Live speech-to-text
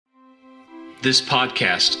This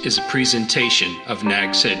podcast is a presentation of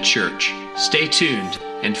Nags Head Church. Stay tuned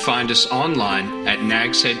and find us online at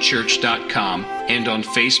nagsheadchurch.com and on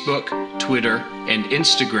Facebook, Twitter, and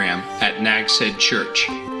Instagram at Nags Head Church.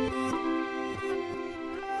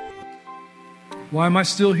 Why am I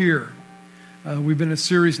still here? We've been in a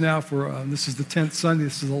series now for, this is the 10th Sunday.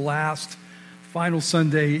 This is the last, final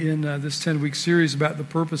Sunday in this 10-week series about the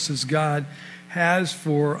purposes God has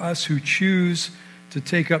for us who choose to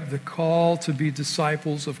take up the call to be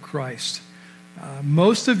disciples of Christ.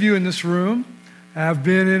 Most of you in this room have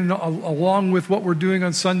been in, along with what we're doing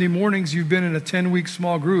on Sunday mornings, you've been in a 10-week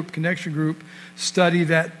small group, connection group study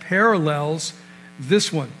that parallels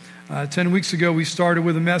this one. 10 weeks ago, we started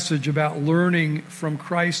with a message about learning from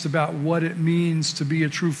Christ about what it means to be a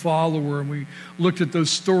true follower. And we looked at those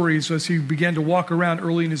stories as he began to walk around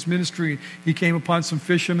early in his ministry. He came upon some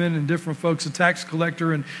fishermen and different folks, a tax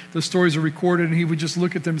collector, and the stories are recorded. And he would just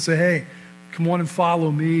look at them and say, hey, come on and follow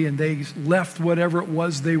me. And they left whatever it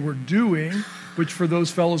was they were doing, which for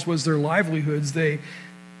those fellows was their livelihoods. They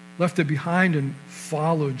left it behind and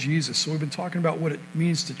followed Jesus. So we've been talking about what it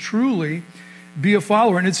means to truly be a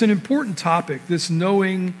follower. And it's an important topic, this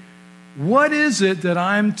knowing what is it that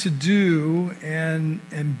I'm to do and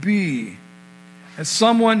be as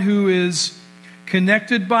someone who is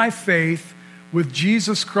connected by faith with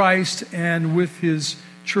Jesus Christ and with his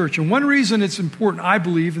church. And one reason it's important, I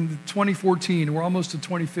believe, in 2014, we're almost to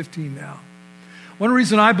 2015 now. One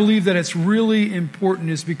reason I believe that it's really important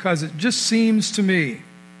is because it just seems to me,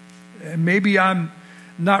 and maybe I'm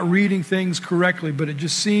not reading things correctly, but it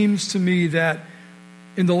just seems to me that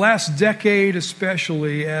in the last decade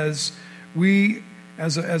especially, as we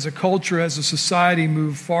as a culture, as a society,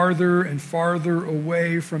 move farther and farther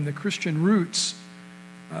away from the Christian roots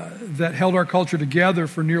that held our culture together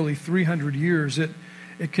for nearly 300 years, it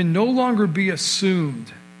can no longer be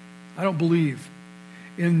assumed, I don't believe,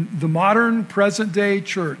 in the modern present-day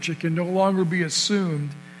church, it can no longer be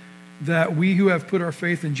assumed that we who have put our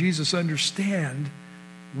faith in Jesus understand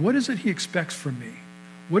what is it he expects from me?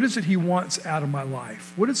 What is it he wants out of my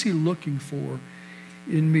life? What is he looking for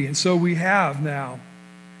in me? And so we have now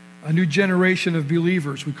a new generation of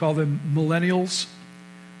believers. We call them millennials,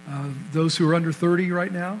 those who are under 30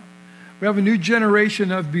 right now. We have a new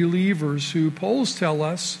generation of believers who polls tell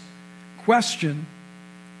us question,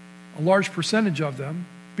 a large percentage of them,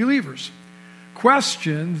 believers,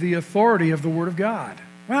 question the authority of the Word of God.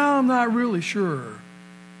 Well, I'm not really sure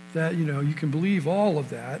that, you can believe all of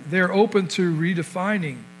that. They're open to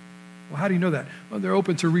redefining. Well, how do you know that? Well, they're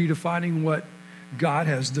open to redefining what God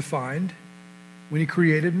has defined when he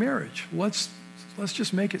created marriage. Let's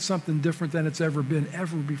just make it something different than it's ever been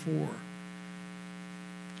ever before.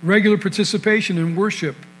 Regular participation in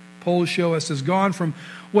worship, polls show us, has gone from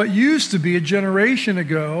what used to be a generation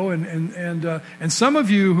ago, and some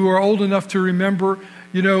of you who are old enough to remember,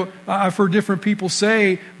 I've heard different people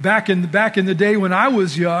say back in the day when I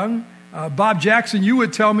was young, Bob Jackson, you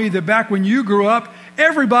would tell me that back when you grew up,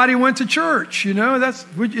 everybody went to church.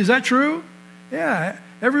 Is that true? Yeah,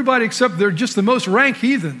 everybody except they're just the most rank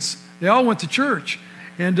heathens. They all went to church,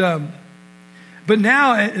 but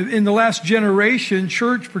now in the last generation,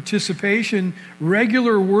 church participation,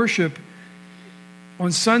 regular worship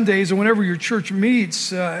on Sundays or whenever your church meets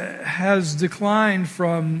has declined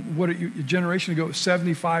from what a generation ago was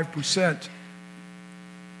 75%.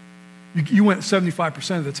 You went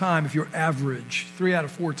 75% of the time if you're average, 3 out of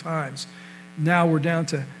 4 times. Now we're down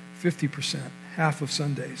to 50%, half of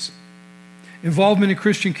Sundays. Involvement in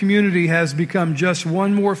Christian community has become just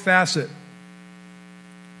one more facet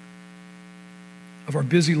of our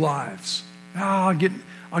busy lives. I'll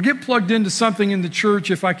get plugged into something in the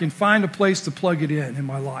church if I can find a place to plug it in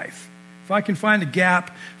my life. If I can find a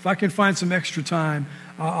gap, if I can find some extra time,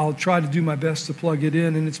 I'll try to do my best to plug it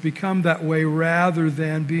in. And it's become that way rather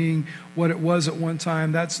than being what it was at one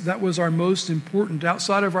time. That was our most important,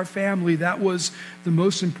 outside of our family, that was the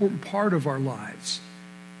most important part of our lives.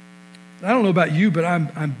 I don't know about you, but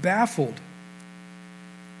I'm baffled.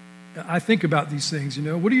 I think about these things,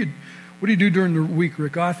 What do you do during the week,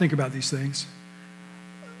 Rick? I think about these things.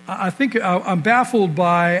 I'm baffled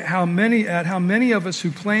by how many of us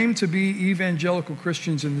who claim to be evangelical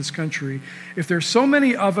Christians in this country, if there's so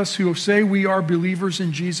many of us who say we are believers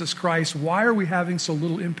in Jesus Christ, why are we having so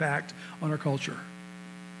little impact on our culture?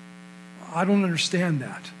 I don't understand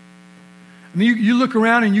that. I mean, you look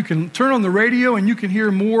around and you can turn on the radio and you can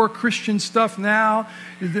hear more Christian stuff now.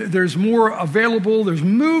 There's more available. There's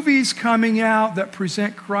movies coming out that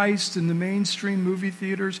present Christ in the mainstream movie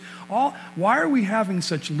theaters. Why are we having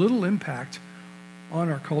such little impact on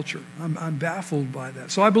our culture. I'm baffled by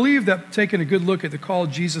that. So I believe that taking a good look at the call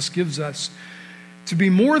Jesus gives us to be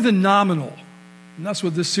more than nominal, and that's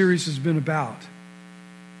what this series has been about,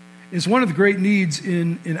 is one of the great needs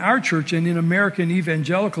in our church and in American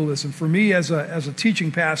evangelicalism. For me, as a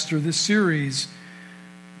teaching pastor, this series,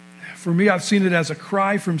 for me, I've seen it as a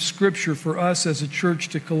cry from Scripture for us as a church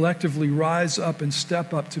to collectively rise up and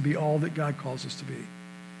step up to be all that God calls us to be.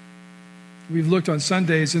 We've looked on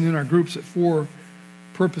Sundays and in our groups at 4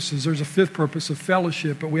 purposes. There's a 5th purpose of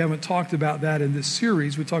fellowship, but we haven't talked about that in this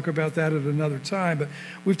series. We talk about that at another time. But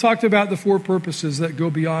we've talked about the 4 purposes that go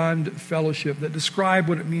beyond fellowship, that describe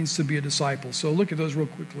what it means to be a disciple. So look at those real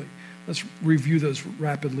quickly. Let's review those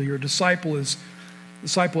rapidly. Your disciple lives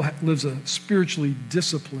a spiritually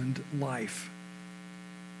disciplined life.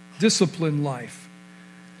 Disciplined life.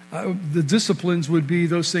 The disciplines would be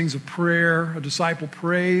those things of prayer. A disciple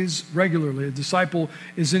prays regularly. A disciple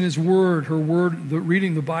is in his word, her word,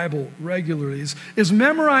 reading the Bible regularly. Is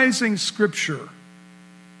memorizing Scripture.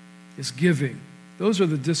 Is giving. Those are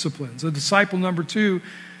the disciplines. A disciple number 2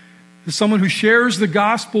 is someone who shares the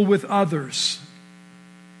gospel with others.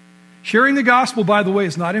 Sharing the gospel, by the way,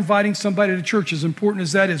 is not inviting somebody to church. As important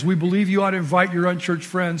as that is, we believe you ought to invite your unchurched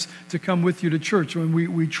friends to come with you to church. When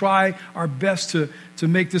we try our best to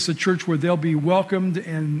make this a church where they'll be welcomed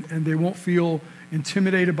and they won't feel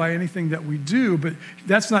intimidated by anything that we do, but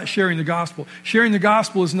that's not sharing the gospel. Sharing the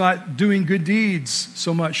gospel is not doing good deeds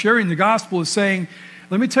so much. Sharing the gospel is saying,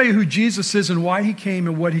 let me tell you who Jesus is and why he came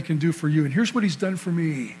and what he can do for you. And here's what he's done for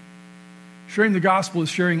me. Sharing the gospel is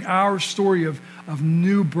sharing our story of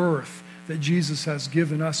new birth that Jesus has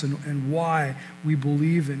given us and why we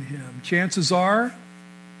believe in him. Chances are,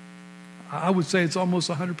 I would say it's almost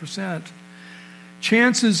 100%.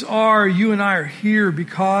 Chances are you and I are here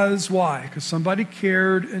because, why? Because somebody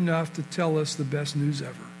cared enough to tell us the best news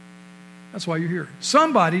ever. That's why you're here.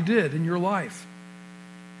 Somebody did in your life.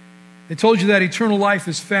 They told you that eternal life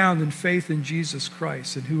is found in faith in Jesus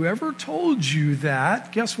Christ. And whoever told you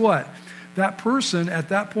that, guess what? That person at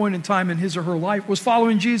that point in time in his or her life was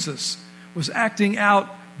following Jesus, was acting out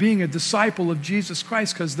being a disciple of Jesus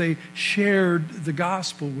Christ because they shared the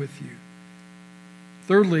gospel with you.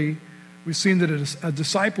 Thirdly, we've seen that a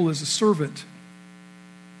disciple is a servant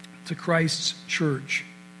to Christ's church.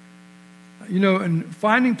 You know, and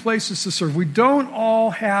finding places to serve. We don't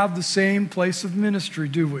all have the same place of ministry,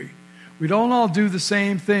 do we? We don't all do the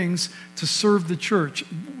same things to serve the church.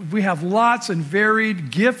 We have lots and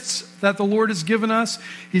varied gifts that the Lord has given us.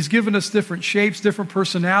 He's given us different shapes, different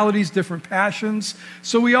personalities, different passions.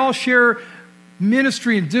 So we all share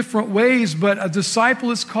ministry in different ways, but a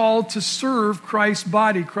disciple is called to serve Christ's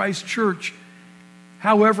body, Christ's church,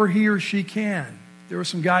 however he or she can. There were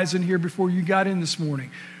some guys in here before you got in this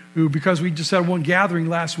morning who, because we just had one gathering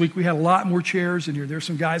last week, we had a lot more chairs in here. There's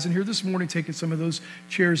some guys in here this morning taking some of those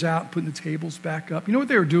chairs out, putting the tables back up. You know what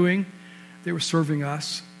they were doing? They were serving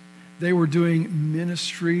us. They were doing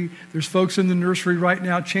ministry. There's folks in the nursery right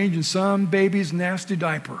now changing some baby's nasty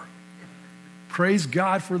diaper. Praise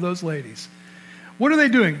God for those ladies. What are they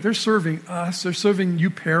doing? They're serving us. They're serving you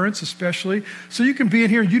parents especially. So you can be in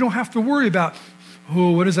here and you don't have to worry about,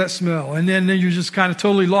 oh, what does that smell? And then you're just kind of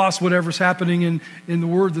totally lost whatever's happening in the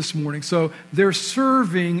Word this morning. So they're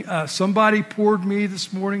serving us. Somebody poured me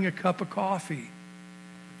this morning a cup of coffee,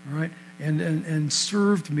 all right, and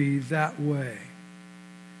served me that way.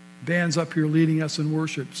 Band's up here leading us in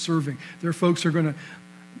worship, serving. There are folks who are going to,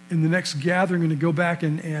 in the next gathering, going to go back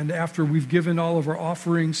and after we've given all of our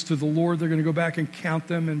offerings to the Lord, they're going to go back and count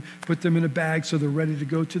them and put them in a bag so they're ready to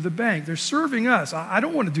go to the bank. They're serving us. I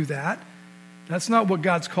don't want to do that. That's not what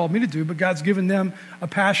God's called me to do, but God's given them a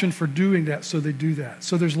passion for doing that, so they do that.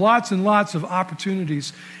 So there's lots and lots of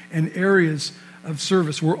opportunities and areas of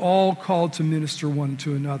service. We're all called to minister one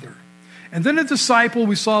to another. And then a disciple,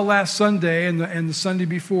 we saw last Sunday and the Sunday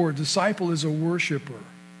before, a disciple is a worshiper.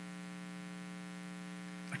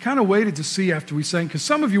 I kind of waited to see after we sang, because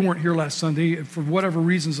some of you weren't here last Sunday for whatever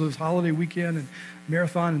reasons, it was holiday weekend and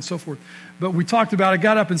marathon and so forth. But we talked about it. I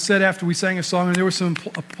got up and said after we sang a song, and there was some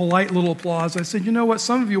polite little applause. I said, you know what?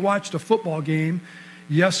 Some of you watched a football game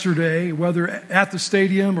yesterday, whether at the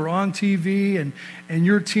stadium or on TV, and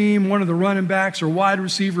your team, one of the running backs or wide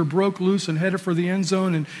receiver broke loose and headed for the end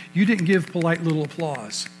zone, and you didn't give polite little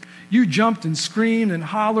applause. You jumped and screamed and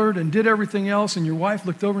hollered and did everything else, and your wife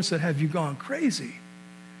looked over and said, have you gone crazy?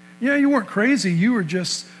 Yeah, you weren't crazy. You were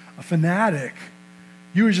just a fanatic.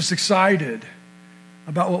 You were just excited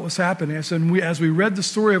about what was happening. I said, as we read the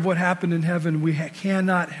story of what happened in heaven, we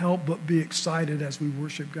cannot help but be excited as we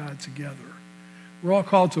worship God together. We're all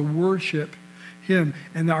called to worship Him.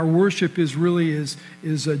 And our worship is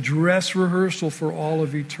a dress rehearsal for all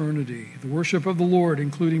of eternity. The worship of the Lord,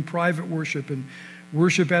 including private worship and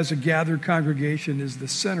worship as a gathered congregation, is the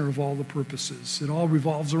center of all the purposes. It all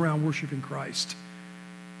revolves around worshiping Christ.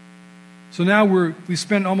 So now we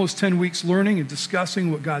spent almost 10 weeks learning and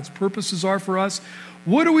discussing what God's purposes are for us.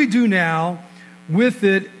 What do we do now with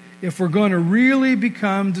it if we're going to really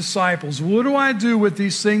become disciples? What do I do with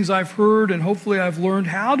these things I've heard and hopefully I've learned?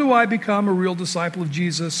 How do I become a real disciple of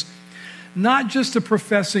Jesus, not just a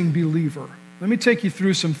professing believer? Let me take you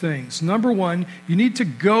through some things. Number one, you need to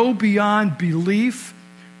go beyond belief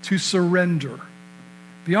to surrender.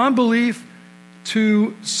 Beyond belief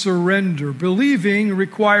to surrender. Believing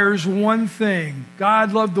requires one thing.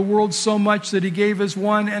 God loved the world so much that He gave His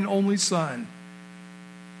one and only Son.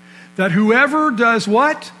 That whoever does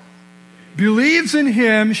what? Believes in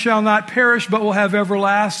Him shall not perish but will have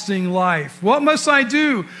everlasting life. What must I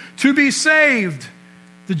do to be saved?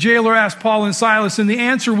 The jailer asked Paul and Silas, and the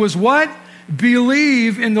answer was what?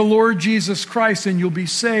 Believe in the Lord Jesus Christ and you'll be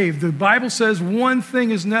saved. The Bible says one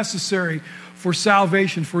thing is necessary for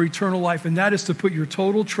salvation, for eternal life, and that is to put your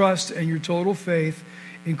total trust and your total faith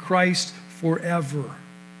in Christ forever.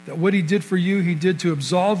 That what He did for you, He did to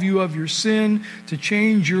absolve you of your sin, to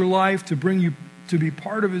change your life, to bring you to be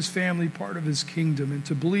part of His family, part of His kingdom. And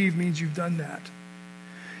to believe means you've done that.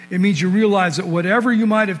 It means you realize that whatever you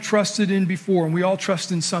might have trusted in before, and we all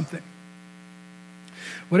trust in something,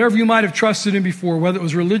 whatever you might have trusted in before, whether it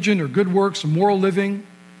was religion or good works or moral living,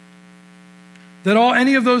 that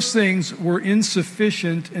any of those things were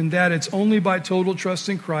insufficient, and that it's only by total trust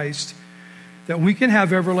in Christ that we can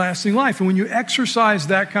have everlasting life. And when you exercise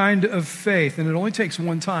that kind of faith, and it only takes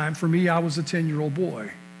one time. For me, I was a 10-year-old boy.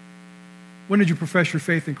 When did you profess your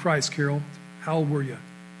faith in Christ, Carol? How old were you?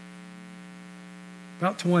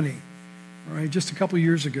 About 20. All right, just a couple of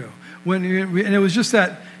years ago. And it was just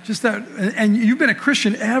that, and you've been a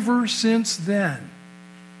Christian ever since then.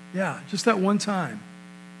 Yeah, just that one time.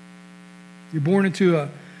 You're born into a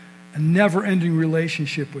never-ending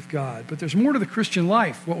relationship with God. But there's more to the Christian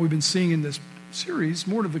life, what we've been seeing in this series,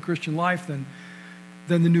 more to the Christian life than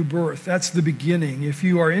the new birth. That's the beginning. If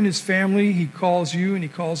you are in His family, He calls you and He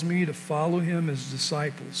calls me to follow Him as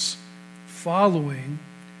disciples. Following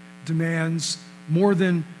demands more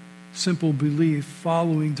than simple belief.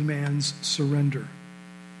 Following demands surrender.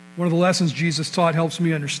 One of the lessons Jesus taught helps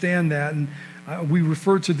me understand that, and we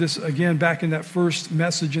referred to this again back in that first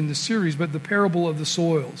message in the series, but the parable of the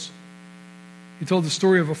soils. He told the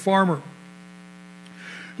story of a farmer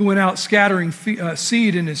who went out scattering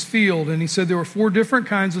seed in his field, and he said there were 4 different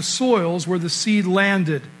kinds of soils where the seed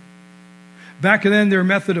landed. Back then, their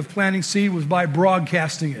method of planting seed was by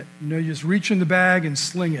broadcasting it. You just reach in the bag and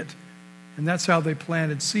sling it. And that's how they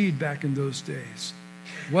planted seed back in those days.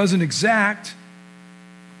 It wasn't exact,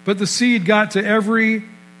 but the seed got to every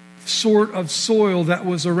sort of soil that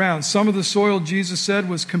was around. Some of the soil, Jesus said,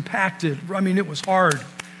 was compacted. I mean, it was hard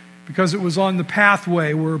because it was on the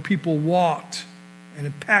pathway where people walked, and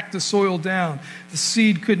it packed the soil down. The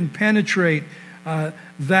seed couldn't penetrate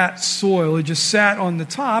that soil. It just sat on the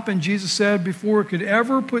top, and Jesus said before it could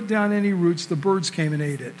ever put down any roots, the birds came and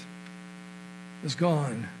ate it. It was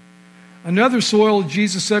gone. Another soil,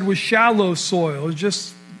 Jesus said, was shallow soil. It was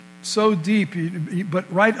just so deep,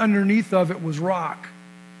 but right underneath of it was rock.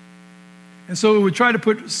 And so it would try to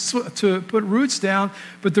put roots down,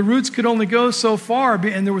 but the roots could only go so far,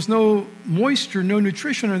 and there was no moisture, no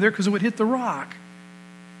nutrition in there because it would hit the rock.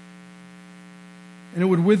 And it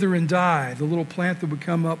would wither and die, the little plant that would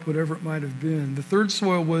come up, whatever it might have been. The third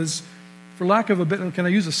soil was, for lack of a bit, can I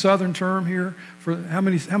use a southern term here? For how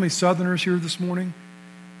many southerners here this morning?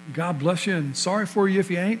 God bless you, and sorry for you if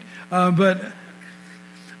you ain't. But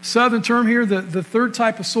southern term here, the third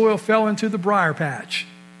type of soil fell into the briar patch.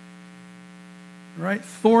 Right?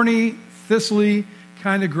 Thorny, thistly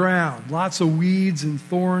kind of ground. Lots of weeds and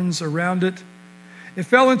thorns around it. It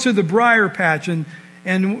fell into the briar patch, and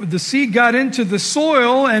the seed got into the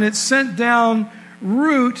soil, and it sent down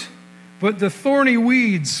root, but the thorny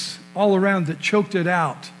weeds all around it choked it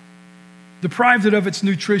out, deprived it of its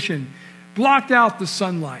nutrition, blocked out the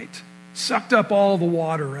sunlight, sucked up all the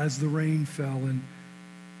water as the rain fell, and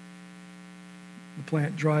the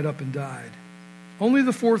plant dried up and died. Only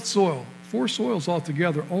the fourth soil, 4 soils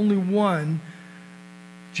altogether, only one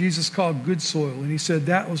Jesus called good soil. And He said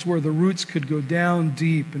that was where the roots could go down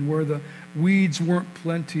deep, and where the weeds weren't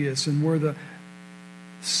plenteous, and where the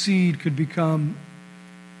seed could become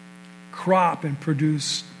crop and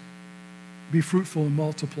produce, be fruitful and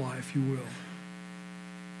multiply, if you will.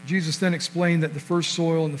 Jesus then explained that the first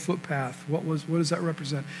soil and the footpath, what does that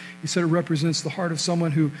represent? He said it represents the heart of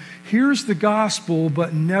someone who hears the gospel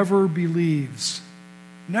but never believes.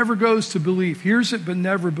 Never goes to belief. Hears it but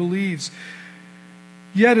never believes.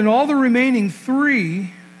 Yet in all the remaining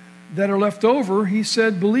 3 that are left over, he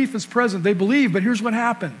said belief is present. They believe, but here's what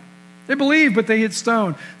happened. They believed, but they hit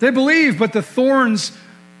stone. They believed, but the thorns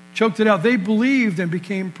choked it out. They believed and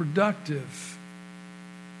became productive.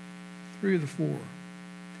 3 of the 4.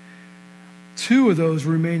 2 of those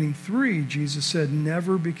remaining 3, Jesus said,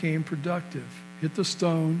 never became productive. Hit the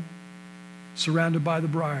stone, surrounded by the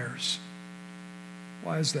briars.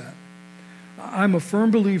 Why is that? I'm a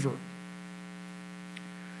firm believer.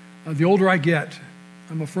 The older I get,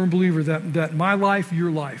 I'm a firm believer that my life,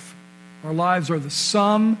 your life, our lives are the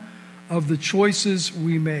sum of the choices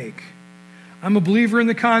we make. I'm a believer in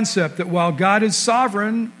the concept that while God is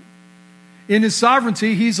sovereign, in His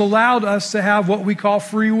sovereignty, He's allowed us to have what we call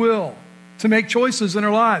free will, to make choices in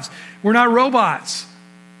our lives. We're not robots.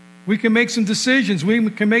 We can make some decisions. We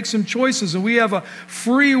can make some choices, and we have a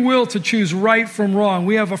free will to choose right from wrong.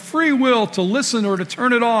 We have a free will to listen or to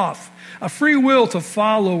turn it off, a free will to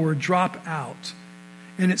follow or drop out.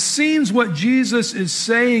 And it seems what Jesus is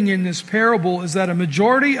saying in this parable is that a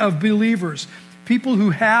majority of believers, people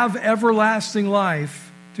who have everlasting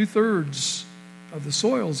life, 2/3 of the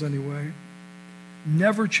soils anyway,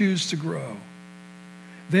 never choose to grow.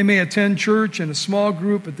 They may attend church in a small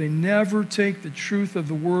group, but they never take the truth of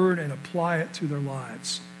the word and apply it to their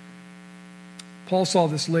lives. Paul saw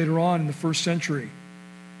this later on in the first century.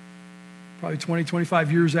 Probably 20,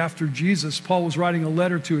 25 years after Jesus, Paul was writing a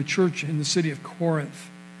letter to a church in the city of Corinth.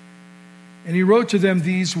 And he wrote to them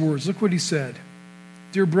these words. Look what he said.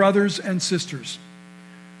 Dear brothers and sisters.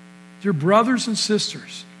 Dear brothers and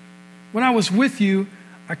sisters. When I was with you,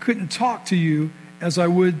 I couldn't talk to you as I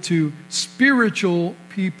would to spiritual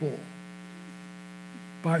people.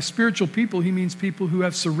 By spiritual people, he means people who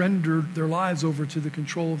have surrendered their lives over to the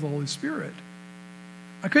control of the Holy Spirit.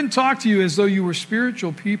 I couldn't talk to you as though you were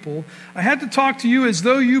spiritual people. I had to talk to you as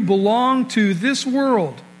though you belonged to this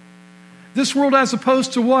world. This world as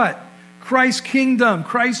opposed to what? Christ's kingdom,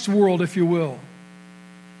 Christ's world, if you will.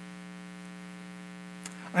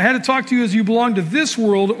 I had to talk to you as you belong to this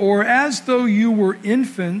world, or as though you were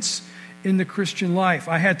infants in the Christian life.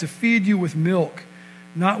 I had to feed you with milk,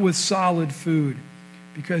 not with solid food,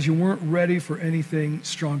 because you weren't ready for anything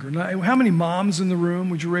stronger. Now, how many moms in the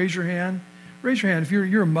room? Would you raise your hand? Raise your hand if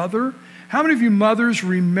you're a mother. How many of you mothers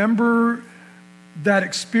remember that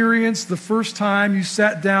experience the first time you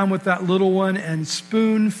sat down with that little one and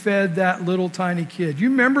spoon-fed that little tiny kid? You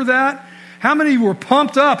remember that? How many of you were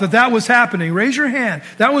pumped up that was happening? Raise your hand.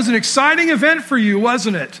 That was an exciting event for you,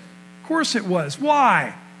 wasn't it? Of course it was.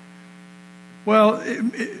 Why? Well,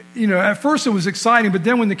 at first it was exciting, but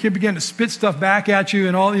then when the kid began to spit stuff back at you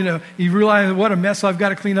and all, you realize what a mess I've got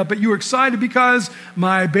to clean up. But you were excited because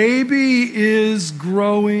my baby is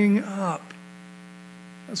growing up.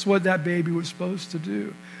 That's what that baby was supposed to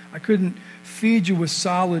do. I couldn't feed you with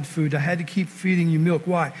solid food. I had to keep feeding you milk.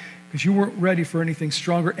 Why? Because you weren't ready for anything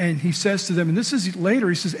stronger. And he says to them, and this is later,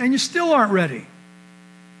 he says, and you still aren't ready.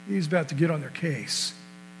 He's about to get on their case.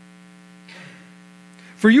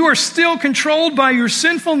 For you are still controlled by your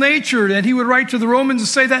sinful nature. And he would write to the Romans and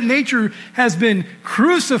say that nature has been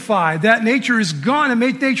crucified. That nature is gone and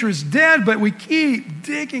nature is dead, but we keep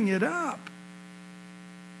digging it up.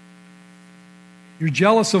 You're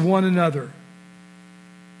jealous of one another.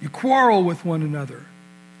 You quarrel with one another.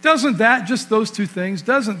 Doesn't that, just those two things,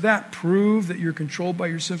 doesn't that prove that you're controlled by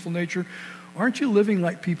your sinful nature? Aren't you living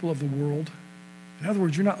like people of the world? In other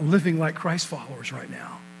words, you're not living like Christ followers right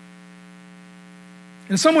now.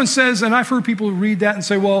 And someone says, and I've heard people read that and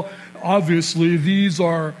say, well, obviously these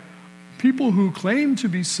are people who claim to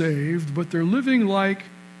be saved, but they're living like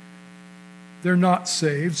they're not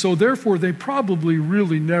saved, so therefore they probably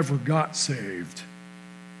really never got saved.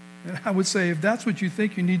 And I would say, if that's what you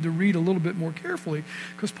think, you need to read a little bit more carefully,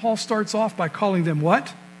 because Paul starts off by calling them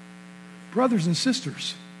what? Brothers and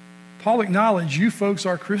sisters. Paul acknowledged you folks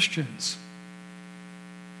are Christians.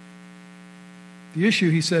 The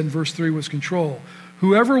issue, he said in verse 3, was control.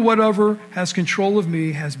 Whoever, whatever has control of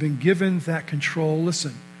me has been given that control,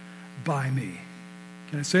 listen, by me.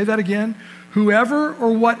 Can I say that again? Whoever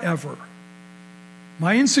or whatever.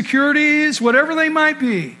 My insecurities, whatever they might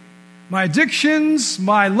be, my addictions,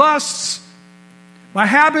 my lusts, my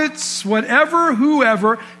habits, whatever,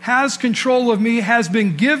 whoever has control of me has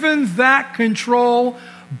been given that control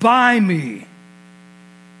by me.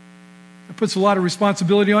 That puts a lot of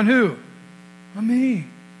responsibility on who? On me.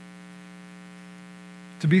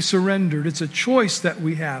 to be surrendered. It's a choice that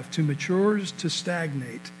we have, to mature, to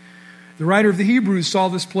stagnate. The writer of the Hebrews saw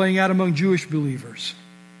this playing out among Jewish believers.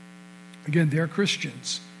 Again, they're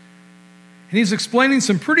Christians. And he's explaining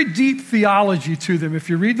some pretty deep theology to them. If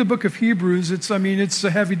you read the book of Hebrews, it's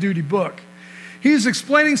a heavy-duty book. He's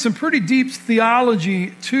explaining some pretty deep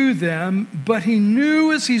theology to them, but he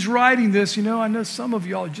knew as he's writing this, I know some of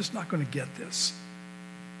y'all are just not going to get this.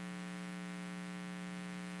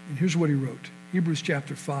 And here's what he wrote, Hebrews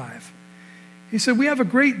chapter 5. He said, we have a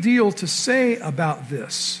great deal to say about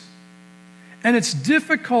this, and it's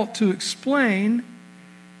difficult to explain.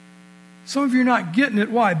 Some of you are not getting it.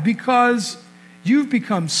 Why? Because you've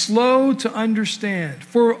become slow to understand.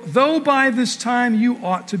 For though by this time you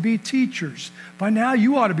ought to be teachers, by now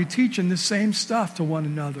you ought to be teaching the same stuff to one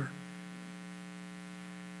another.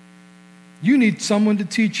 You need someone to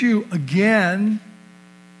teach you again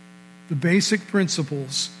the basic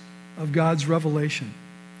principles of God's revelation.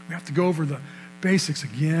 We have to go over the basics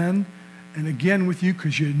again and again with you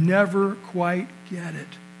because you never quite get it.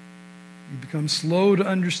 You become slow to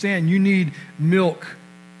understand. You need milk,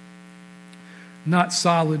 not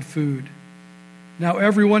solid food. Now,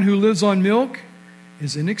 everyone who lives on milk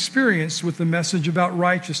is inexperienced with the message about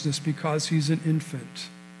righteousness because he's an infant.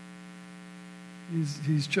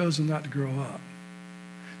 He's chosen not to grow up.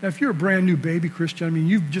 Now, if you're a brand new baby Christian,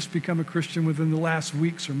 you've just become a Christian within the last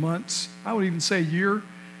weeks or months, I would even say a year,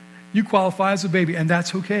 you qualify as a baby, and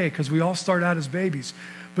that's okay because we all start out as babies.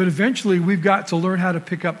 But eventually, we've got to learn how to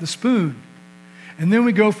pick up the spoon. And then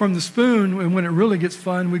we go from the spoon, and when it really gets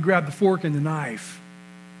fun, we grab the fork and the knife.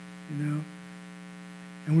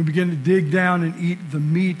 And we begin to dig down and eat the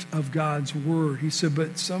meat of God's word. He said,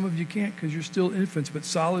 but some of you can't because you're still infants, but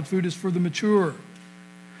solid food is for the mature,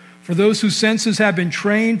 for those whose senses have been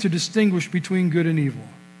trained to distinguish between good and evil.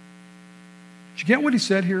 Did you get what he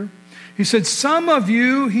said here? He said, some of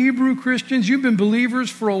you Hebrew Christians, you've been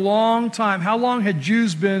believers for a long time. How long had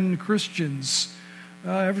Jews been Christians?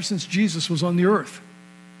 Ever since Jesus was on the earth.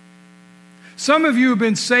 Some of you have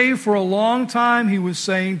been saved for a long time, he was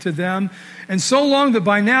saying to them, and so long that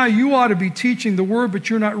by now you ought to be teaching the word, but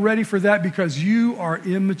you're not ready for that because you are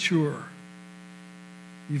immature.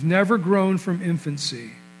 You've never grown from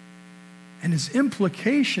infancy. And his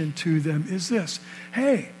implication to them is this: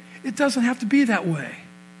 hey, it doesn't have to be that way.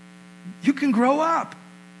 You can grow up.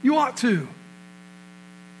 You ought to.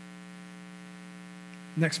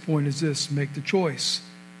 Next point is this: make the choice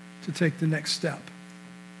to take the next step.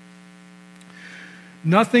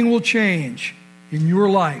 Nothing will change in your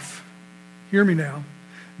life. Hear me now.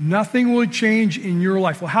 Nothing will change in your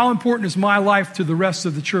life. Well, how important is my life to the rest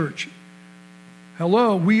of the church?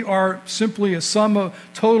 Hello, we are simply a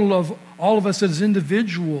total of all of us as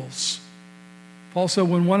individuals. Paul said,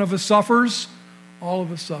 when one of us suffers, all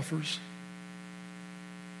of us suffers.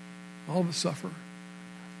 All of us suffer.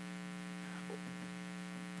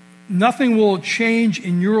 Nothing will change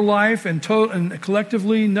in your life, and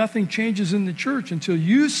collectively, nothing changes in the church until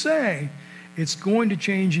you say it's going to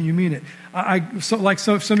change and you mean it. Some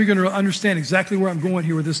of you are going to understand exactly where I'm going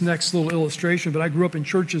here with this next little illustration, but I grew up in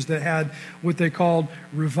churches that had what they called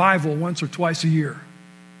revival once or twice a year.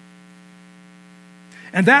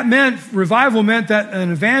 And revival meant that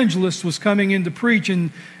an evangelist was coming in to preach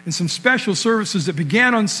in some special services that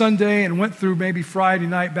began on Sunday and went through maybe Friday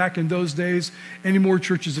night back in those days. Any more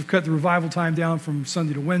churches have cut the revival time down from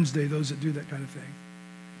Sunday to Wednesday, those that do that kind of thing.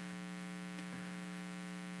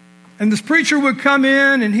 And this preacher would come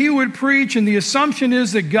in and he would preach, and the assumption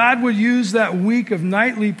is that God would use that week of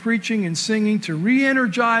nightly preaching and singing to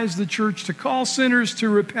re-energize the church, to call sinners to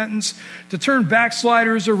repentance, to turn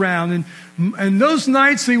backsliders around. And those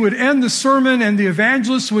nights he would end the sermon and the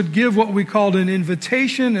evangelist would give what we called an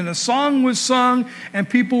invitation, and a song was sung and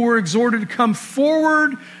people were exhorted to come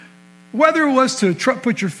forward, whether it was to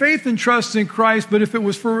put your faith and trust in Christ, but if it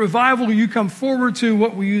was for revival, you come forward to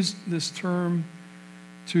what we use this term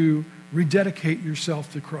to rededicate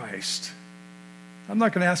yourself to Christ. I'm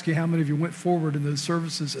not going to ask you how many of you went forward in those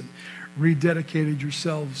services and rededicated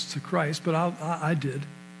yourselves to Christ, but I did.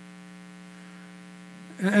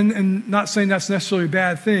 And not saying that's necessarily a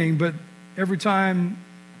bad thing, but every time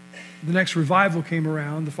the next revival came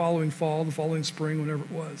around, the following fall, the following spring, whatever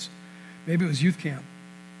it was, maybe it was youth camp,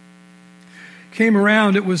 came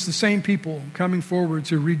around, it was the same people coming forward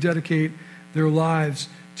to rededicate their lives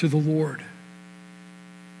to the Lord.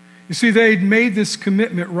 You see, they'd made this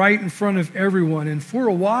commitment right in front of everyone, and for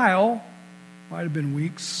a while, might have been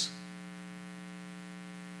weeks,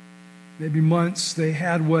 maybe months, they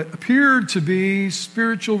had what appeared to be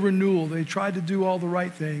spiritual renewal. They tried to do all the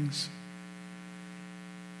right things.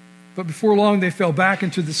 But before long, they fell back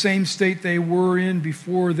into the same state they were in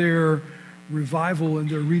before their revival and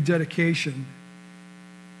their rededication.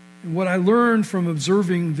 And what I learned from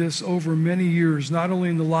observing this over many years, not only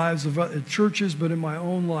in the lives of churches, but in my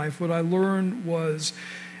own life, what I learned was,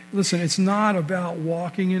 listen, it's not about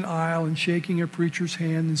walking an aisle and shaking a preacher's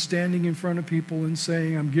hand and standing in front of people and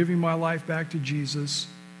saying, I'm giving my life back to Jesus.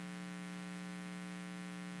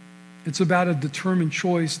 It's about a determined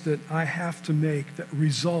choice that I have to make that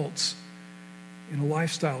results in a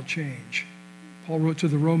lifestyle change. Paul wrote to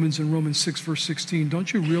the Romans in Romans 6, verse 16,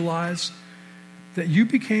 don't you realize that you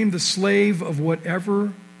become the slave of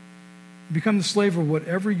whatever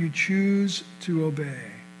you choose to obey?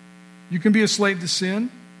 You can be a slave to sin,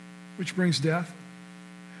 which brings death,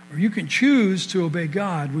 or you can choose to obey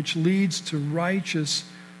God, which leads to righteous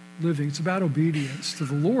living. It's about obedience to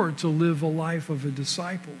the Lord, to live a life of a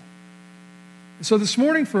disciple. So this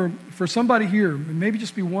morning for somebody here, maybe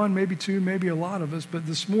just be one, maybe two, maybe a lot of us, but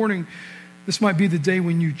this morning, this might be the day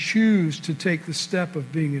when you choose to take the step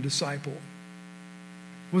of being a disciple.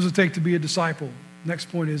 What does it take to be a disciple? Next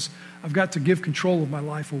point is, I've got to give control of my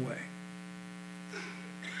life away.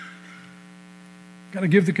 Got to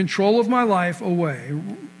give the control of my life away.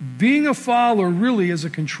 Being a follower really is a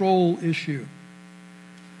control issue.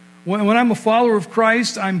 When I'm a follower of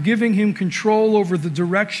Christ, I'm giving him control over the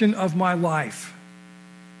direction of my life.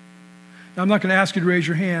 Now, I'm not going to ask you to raise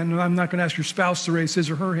your hand, and I'm not going to ask your spouse to raise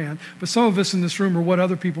his or her hand, but some of us in this room are what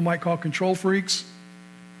other people might call control freaks.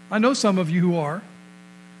 I know some of you who are.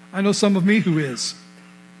 I know some of me who is.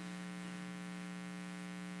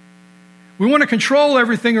 We want to control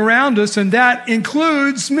everything around us, and that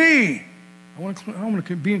includes me. I want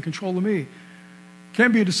to be in control of me.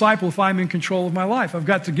 Can't be a disciple if I'm in control of my life. I've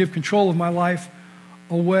got to give control of my life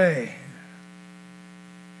away.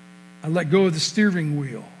 I let go of the steering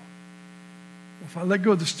wheel. If I let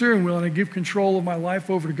go of the steering wheel and I give control of my life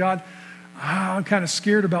over to God, I'm kind of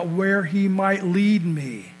scared about where he might lead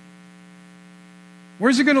me.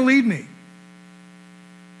 Where's he going to lead me?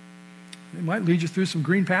 He might lead you through some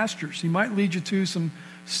green pastures. He might lead you to some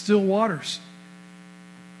still waters.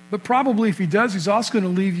 But probably if he does, he's also going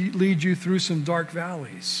to lead you through some dark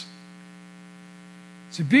valleys.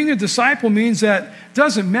 See, being a disciple means that it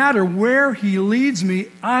doesn't matter where he leads me,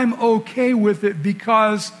 I'm okay with it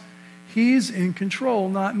because he's in control,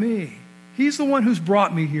 not me. He's the one who's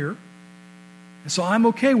brought me here. And so I'm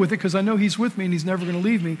okay with it because I know he's with me and he's never going to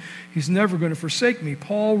leave me. He's never going to forsake me.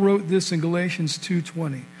 Paul wrote this in Galatians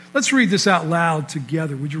 2:20. Let's read this out loud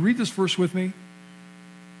together. Would you read this verse with me?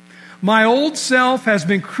 My old self has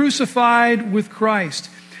been crucified with Christ.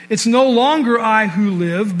 It's no longer I who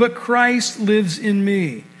live, but Christ lives in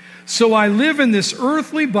me. So I live in this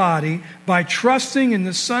earthly body by trusting in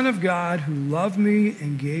the Son of God who loved me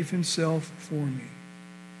and gave himself for me.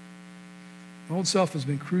 My old self has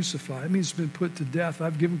been crucified. It means it's been put to death.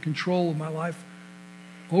 I've given control of my life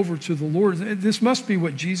over to the Lord. This must be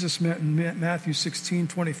what Jesus meant in Matthew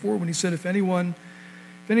 16:24 when he said, if any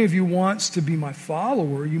of you wants to be my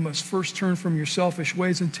follower, you must first turn from your selfish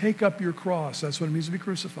ways and take up your cross. That's what it means to be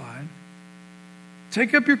crucified.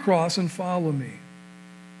 Take up your cross and follow me.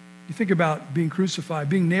 You think about being crucified.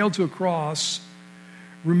 Being nailed to a cross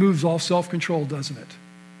removes all self-control, doesn't it?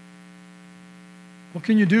 What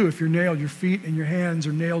can you do if you're nailed? Your feet and your hands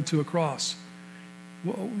are nailed to a cross.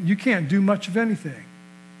 Well, you can't do much of anything.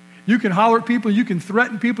 You can holler at people. You can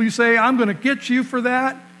threaten people. You say, I'm going to get you for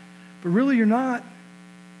that. But really, you're not.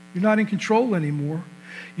 You're not in control anymore.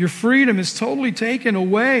 Your freedom is totally taken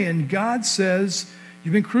away, and God says,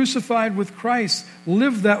 you've been crucified with Christ.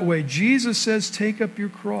 Live that way. Jesus says, take up your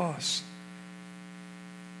cross.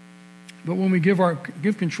 But when we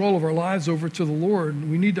give control of our lives over to the Lord,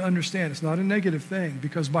 we need to understand it's not a negative thing,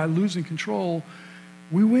 because by losing control,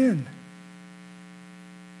 we win.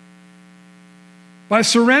 By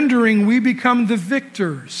surrendering, we become the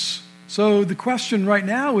victors. So the question right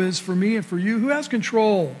now is, for me and for you, who has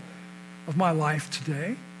control of my life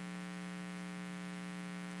today?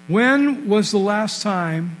 When was the last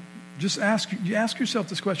time, just ask yourself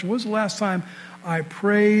this question, when was the last time I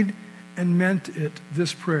prayed and meant it,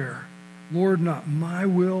 this prayer? Lord, not my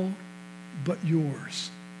will, but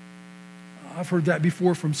yours. I've heard that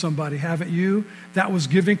before from somebody, haven't you? That was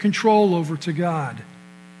giving control over to God.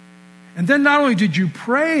 And then not only did you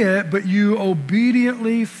pray it, but you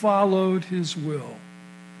obediently followed his will.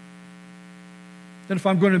 Then if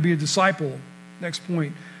I'm going to be a disciple, next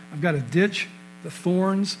point, I've got to ditch the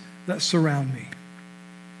thorns that surround me.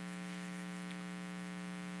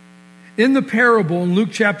 In the parable in Luke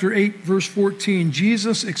chapter 8, verse 14,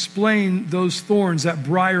 Jesus explained those thorns, that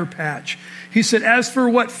briar patch. He said, as for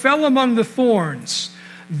what fell among the thorns,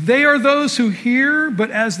 They are those who hear, but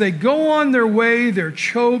as they go on their way, they're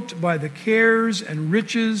choked by the cares and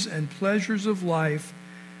riches and pleasures of life,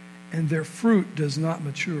 and their fruit does not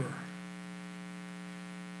mature.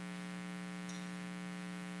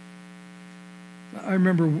 I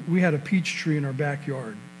remember we had a peach tree in our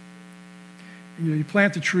backyard. And, you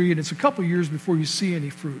plant the tree, and it's a couple years before you see any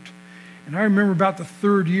fruit. And I remember about the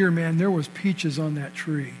third year, man, there was peaches on that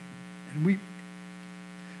tree. And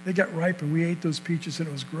they got ripe, and we ate those peaches, and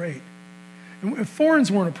it was great. And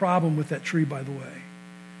thorns weren't a problem with that tree, by the way.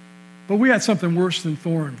 But we had something worse than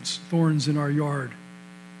thorns in our yard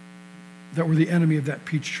that were the enemy of that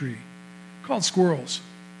peach tree, called squirrels.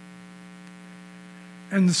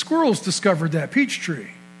 And the squirrels discovered that peach tree.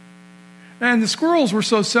 And the squirrels were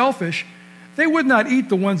so selfish, they would not eat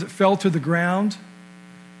the ones that fell to the ground.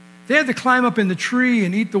 They had to climb up in the tree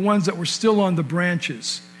and eat the ones that were still on the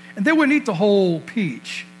branches. And they wouldn't eat the whole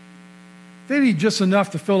peach. They'd eat just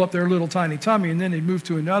enough to fill up their little tiny tummy, and then they'd move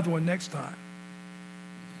to another one next time.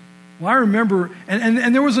 Well, I remember,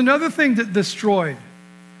 and there was another thing that destroyed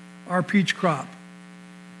our peach crop.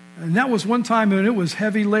 And that was one time when it was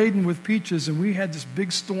heavy laden with peaches, and we had this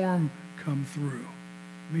big storm come through.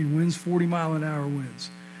 I mean, winds, 40-mile-an-hour winds.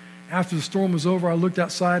 After the storm was over, I looked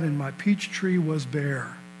outside, and my peach tree was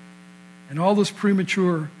bare. And all those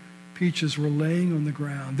premature peaches were laying on the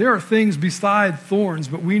ground. There are things beside thorns,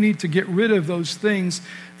 but we need to get rid of those things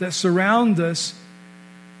that surround us.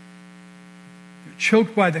 They're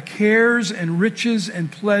choked by the cares and riches and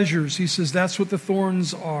pleasures. He says that's what the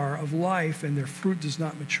thorns are of life, and their fruit does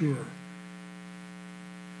not mature.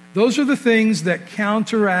 Those are the things that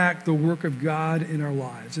counteract the work of God in our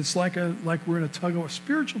lives. It's like we're in a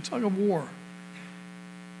spiritual tug of war.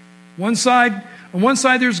 On one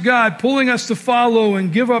side there's God pulling us to follow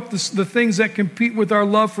and give up the things that compete with our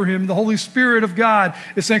love for Him. The Holy Spirit of God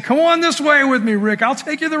is saying, come on this way with me, Rick. I'll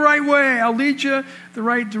take you the right way. I'll lead you the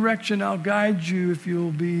right direction. I'll guide you if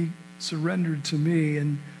you'll be surrendered to me.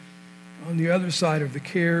 And on the other side are the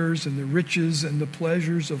cares and the riches and the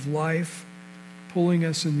pleasures of life, pulling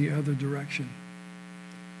us in the other direction.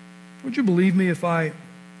 Would you believe me if I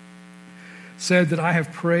said that I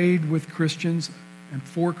have prayed with Christians and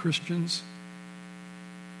for Christians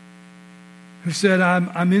who said,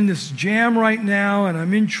 I'm in this jam right now, and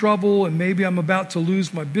I'm in trouble, and maybe I'm about to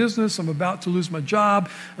lose my business, I'm about to lose my job,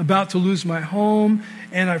 about to lose my home,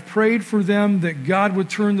 and I've prayed for them that God would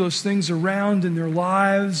turn those things around in their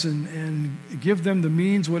lives and give them the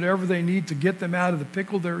means, whatever they need to get them out of the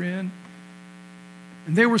pickle they're in.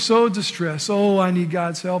 And they were so distressed. Oh, I need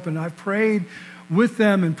God's help. And I've prayed with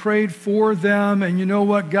them and prayed for them. And you know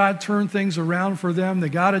what? God turned things around for them. They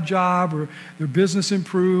got a job, or their business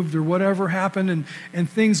improved, or whatever happened. And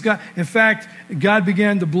things got, in fact, God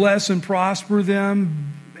began to bless and prosper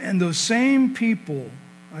them. And those same people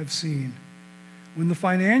I've seen, when the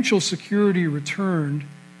financial security returned,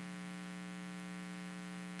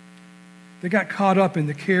 they got caught up in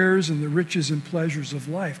the cares and the riches and pleasures of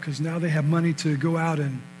life, because now they have money to go out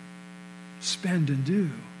and spend and do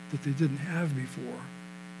that they didn't have before.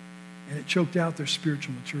 And it choked out their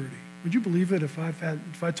spiritual maturity. Would you believe it if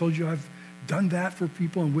I told you I've done that for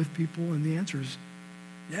people and with people? And the answer is,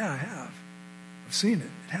 yeah, I have. I've seen it.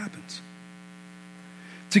 It happens.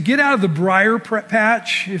 To get out of the briar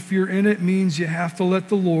patch, if you're in it, means you have to let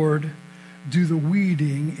the Lord do the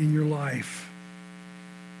weeding in your life.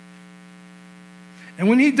 And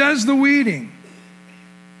when He does the weeding,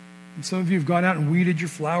 and some of you have gone out and weeded your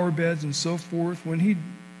flower beds and so forth, when He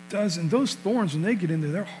does, and those thorns, when they get in there,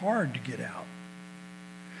 they're hard to get out.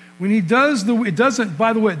 When He does it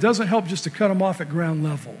doesn't help just to cut them off at ground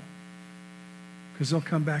level, because they'll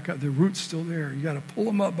come back up. The root's still there. You got to pull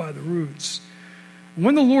them up by the roots.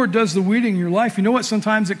 When the Lord does the weeding in your life, you know what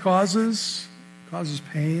sometimes it causes? It causes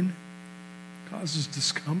pain. It causes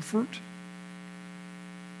discomfort.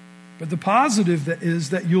 But the positive is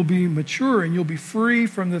that you'll be mature and you'll be free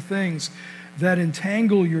from the things that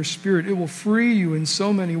entangle your spirit. It will free you in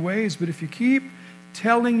so many ways. But if you keep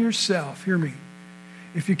telling yourself, hear me,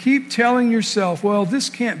 if you keep telling yourself, well, this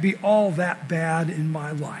can't be all that bad in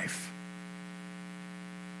my life,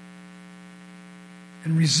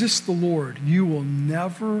 and resist the Lord, you will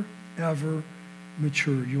never, ever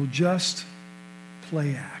mature. You'll just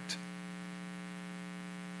play act.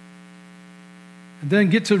 And then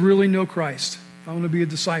get to really know Christ. If I want to be a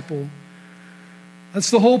disciple,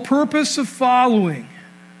 that's the whole purpose of following.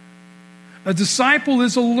 A disciple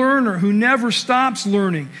is a learner who never stops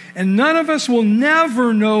learning. And none of us will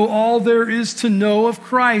never know all there is to know of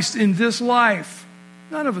Christ in this life.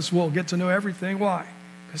 None of us will get to know everything. Why?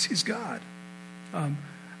 Because He's God.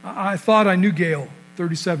 I thought I knew Gail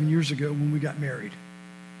 37 years ago when we got married.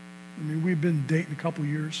 I mean, we've been dating a couple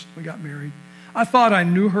years. We got married. I thought I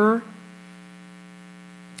knew her,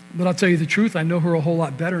 but I'll tell you the truth, I know her a whole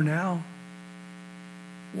lot better now.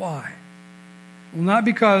 Why? Well, not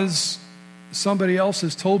because somebody else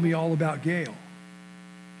has told me all about Gail.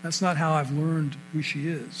 That's not how I've learned who she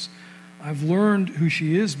is. I've learned who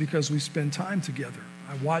she is because we spend time together.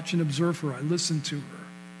 I watch and observe her. I listen to her.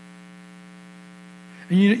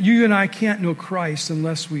 And you and I can't know Christ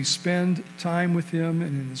unless we spend time with him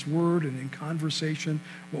and in his word and in conversation,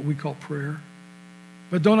 what we call prayer.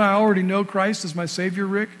 But don't I already know Christ as my Savior,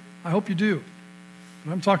 Rick? I hope you do.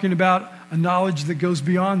 But I'm talking about a knowledge that goes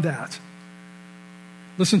beyond that.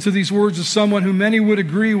 Listen to these words of someone who many would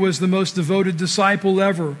agree was the most devoted disciple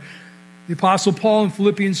ever. The Apostle Paul in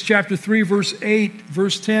Philippians chapter 3, verse 8,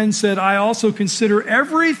 verse 10 said, I also consider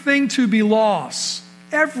everything to be loss.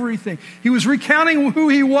 Everything. He was recounting who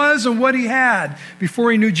he was and what he had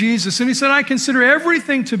before he knew Jesus. And he said, I consider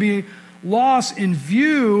everything to be loss in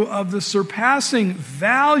view of the surpassing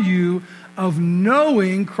value of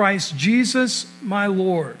knowing Christ Jesus, my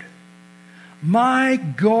Lord. My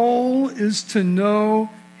goal is to know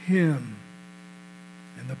him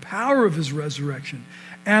and the power of his resurrection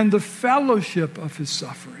and the fellowship of his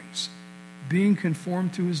sufferings, being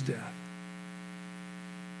conformed to his death.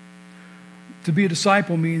 To be a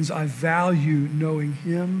disciple means I value knowing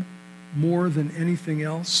him more than anything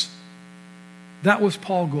else. That was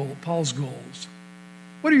Paul's goals.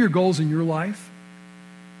 What are your goals in your life?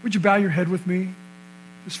 Would you bow your head with me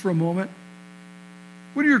just for a moment?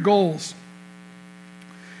 What are your goals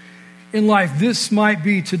in life?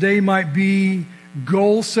 Today might be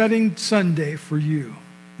goal-setting Sunday for you.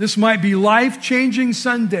 This might be life-changing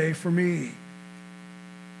Sunday for me.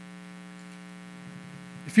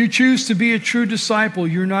 If you choose to be a true disciple,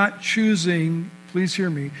 you're not choosing, please hear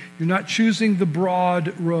me, you're not choosing the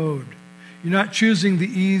broad road. You're not choosing the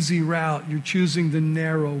easy route. You're choosing the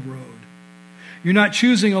narrow road. You're not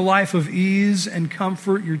choosing a life of ease and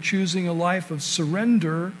comfort. You're choosing a life of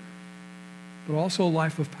surrender, but also a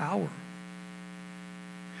life of power.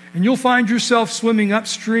 And you'll find yourself swimming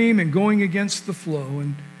upstream and going against the flow.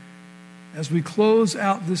 And as we close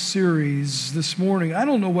out this series this morning, I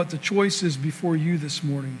don't know what the choice is before you this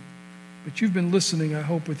morning, but you've been listening, I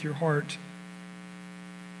hope, with your heart.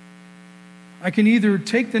 I can either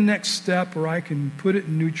take the next step or I can put it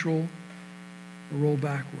in neutral or roll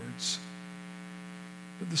backwards.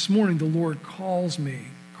 But this morning, the Lord calls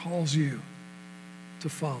you to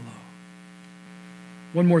follow.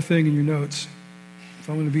 One more thing in your notes. If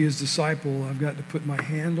I'm going to be his disciple, I've got to put my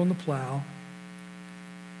hand on the plow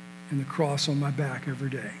and the cross on my back every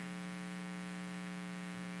day.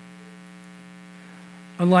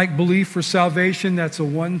 Unlike belief for salvation, that's a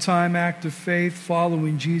one-time act of faith.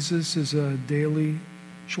 Following Jesus is a daily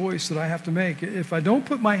choice that I have to make. If I don't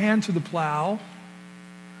put my hand to the plow,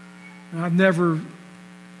 and I don't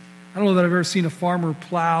know that I've ever seen a farmer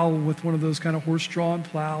plow with one of those kind of horse-drawn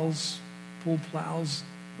plows, pulled plows.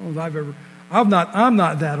 I don't know that I'm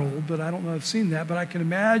not that old, but I don't know if I've seen that. But I can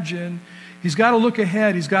imagine he's got to look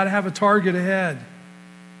ahead. He's got to have a target ahead.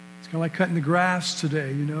 It's kind of like cutting the grass today.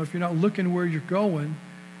 You know, if you're not looking where you're going,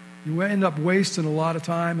 you end up wasting a lot of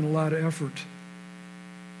time and a lot of effort.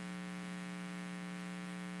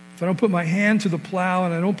 If I don't put my hand to the plow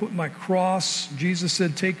and I don't put my cross, Jesus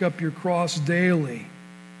said, take up your cross daily.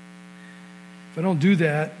 If I don't do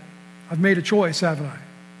that, I've made a choice, haven't I?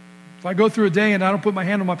 If I go through a day and I don't put my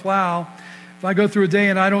hand on my plow, if I go through a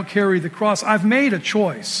day and I don't carry the cross, I've made a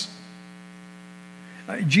choice.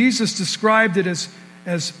 Jesus described it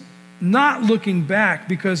as not looking back,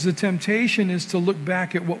 because the temptation is to look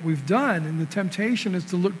back at what we've done, and the temptation is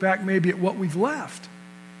to look back maybe at what we've left.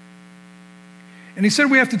 And he said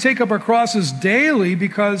we have to take up our crosses daily,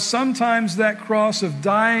 because sometimes that cross of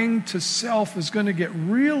dying to self is going to get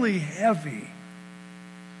really heavy.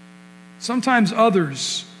 Sometimes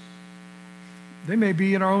others, they may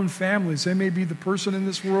be in our own families. They may be the person in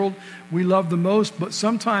this world we love the most, but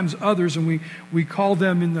sometimes others, and we call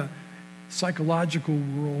them in the psychological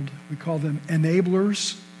world, we call them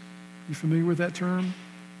enablers. You familiar with that term?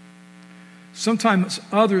 Sometimes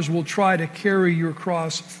others will try to carry your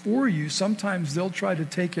cross for you. Sometimes they'll try to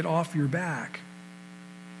take it off your back.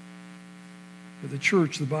 But the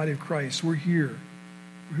church, the body of Christ, we're here.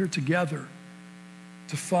 We're here together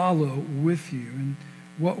to follow with you. And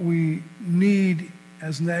what we need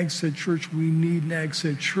as Nags Head Church, we need Nags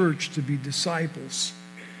Head Church to be disciples,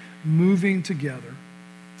 moving together,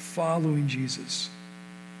 following Jesus.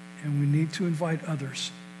 And we need to invite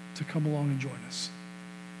others to come along and join us.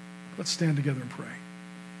 Let's stand together and pray.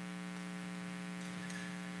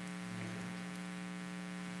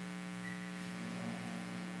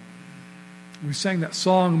 We sang that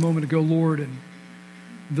song a moment ago, Lord, and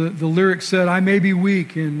the lyric said, I may be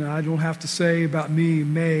weak, and I don't have to say about me,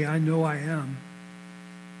 may, I know I am.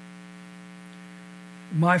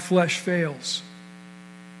 My flesh fails.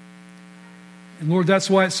 And Lord, that's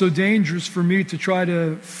why it's so dangerous for me to try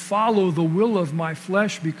to follow the will of my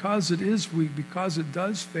flesh, because it is weak, because it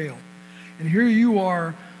does fail. And here you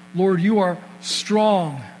are, Lord, you are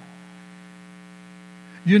strong.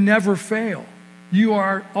 You never fail. You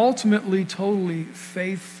are ultimately, totally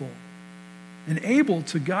faithful and able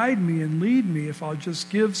to guide me and lead me if I'll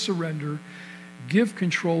just surrender, give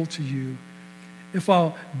control to you. If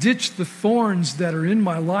I'll ditch the thorns that are in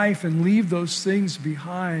my life and leave those things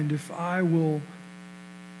behind, if I will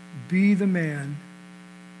be the man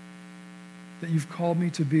that you've called me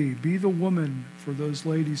to be the woman for those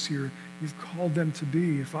ladies here you've called them to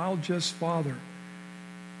be, if I'll just, Father,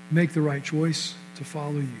 make the right choice to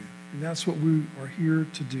follow you. And that's what we are here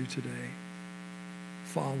to do today.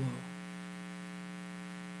 Follow.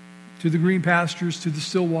 To the green pastures, to the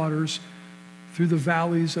still waters, through the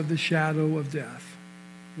valleys of the shadow of death.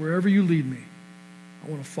 Wherever you lead me, I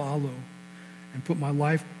want to follow and put my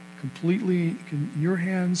life completely in your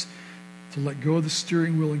hands, to let go of the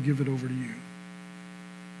steering wheel and give it over to you.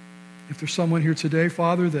 If there's someone here today,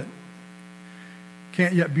 Father, that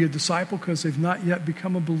can't yet be a disciple because they've not yet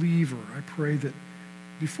become a believer, I pray that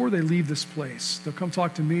before they leave this place, they'll come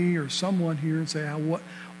talk to me or someone here and say, what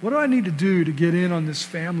do I need to do to get in on this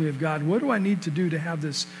family of God? What do I need to do to have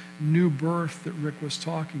this new birth that Rick was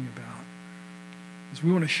talking about? Because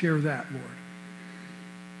we want to share that, Lord.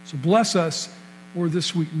 So bless us, Lord,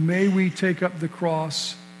 this week. May we take up the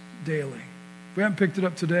cross daily. If we haven't picked it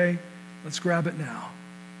up today, let's grab it now.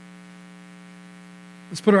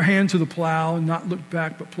 Let's put our hand to the plow and not look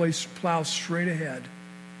back, but plow straight ahead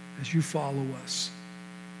as you follow us.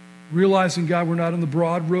 Realizing, God, we're not on the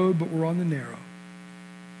broad road, but we're on the narrow.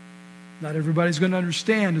 Not everybody's going to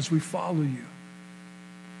understand as we follow you.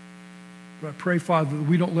 But I pray, Father, that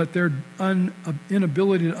we don't let their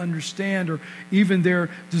inability to understand or even their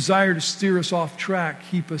desire to steer us off track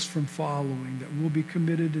keep us from following, that we'll be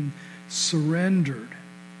committed and surrendered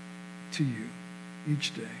to you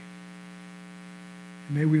each day.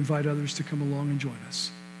 And may we invite others to come along and join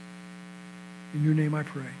us. In your name I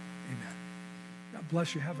pray. Amen. God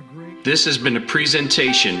bless you. Have a great... This has been a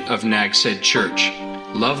presentation of Nags Head Church.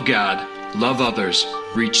 Love God, love others,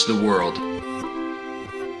 reach the world.